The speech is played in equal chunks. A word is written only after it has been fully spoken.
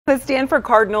The Stanford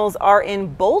Cardinals are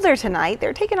in Boulder tonight.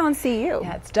 They're taking on CU.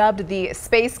 Yeah, it's dubbed the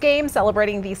Space Game,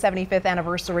 celebrating the 75th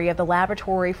anniversary of the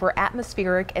Laboratory for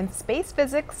Atmospheric and Space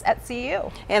Physics at CU.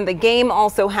 And the game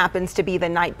also happens to be the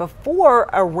night before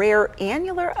a rare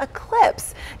annular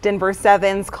eclipse. Denver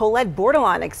 7's Colette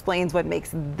Bordelon explains what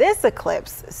makes this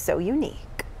eclipse so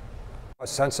unique. A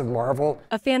sense of marvel.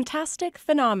 A fantastic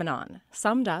phenomenon,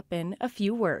 summed up in a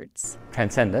few words.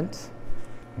 Transcendent,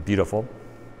 beautiful,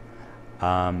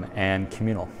 and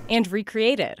communal. And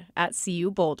recreated at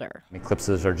CU Boulder.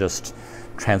 Eclipses are just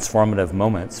transformative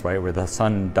moments, right, where the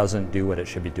sun doesn't do what it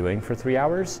should be doing for 3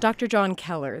 hours. Dr. John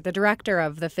Keller, the director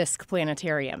of the Fisk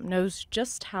Planetarium, knows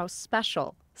just how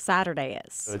special Saturday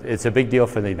is. It's a big deal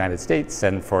for the United States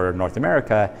and for North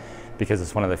America because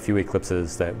it's one of the few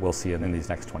eclipses that we'll see in these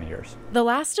next 20 years. The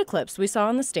last eclipse we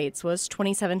saw in the States was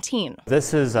 2017.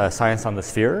 This is Science on the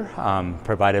Sphere,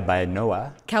 provided by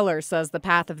NOAA. Keller says the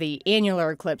path of the annular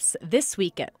eclipse this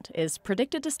weekend is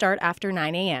predicted to start after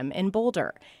 9 a.m. in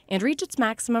Boulder and reach its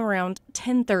maximum around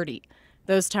 10:30.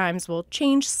 Those times will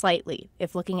change slightly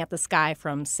if looking at the sky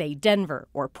from, say, Denver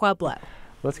or Pueblo.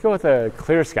 Let's go with a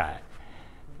clear sky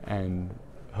and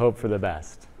hope for the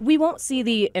best. We won't see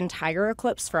the entire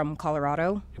eclipse from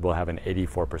Colorado. We'll have an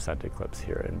 84% eclipse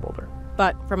here in Boulder.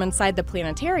 But from inside the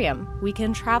planetarium, we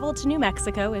can travel to New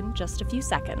Mexico in just a few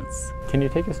seconds. Can you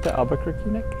take us to Albuquerque,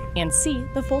 Nick? And see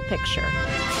the full picture.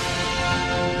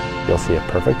 You'll see a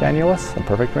perfect annulus, a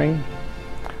perfect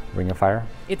ring of fire.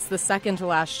 It's the second to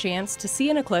last chance to see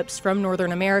an eclipse from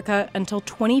Northern America until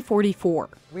 2044.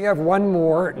 We have one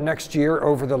more next year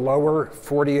over the lower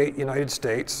 48 United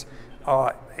States,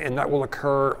 and that will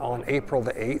occur on April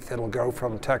the 8th. It'll go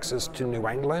from Texas to New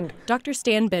England. Dr.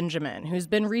 Stan Benjamin, who's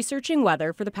been researching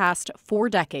weather for the past 4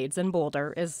 decades in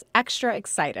Boulder, is extra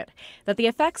excited that the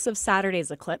effects of Saturday's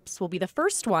eclipse will be the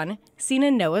first one seen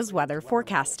in NOAA's weather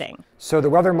forecasting. So the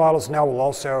weather models now will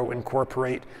also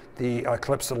incorporate the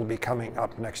eclipse that will be coming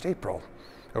up next April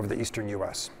over the eastern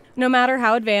U.S. No matter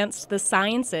how advanced the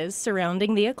science is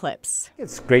surrounding the eclipse,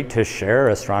 It's great to share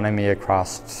astronomy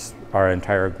across our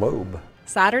entire globe.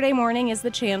 Saturday morning is the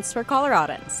chance for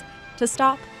Coloradans to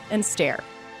stop and stare,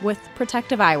 with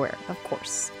protective eyewear, of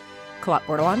course. Colette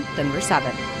Bordelon, Denver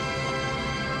 7.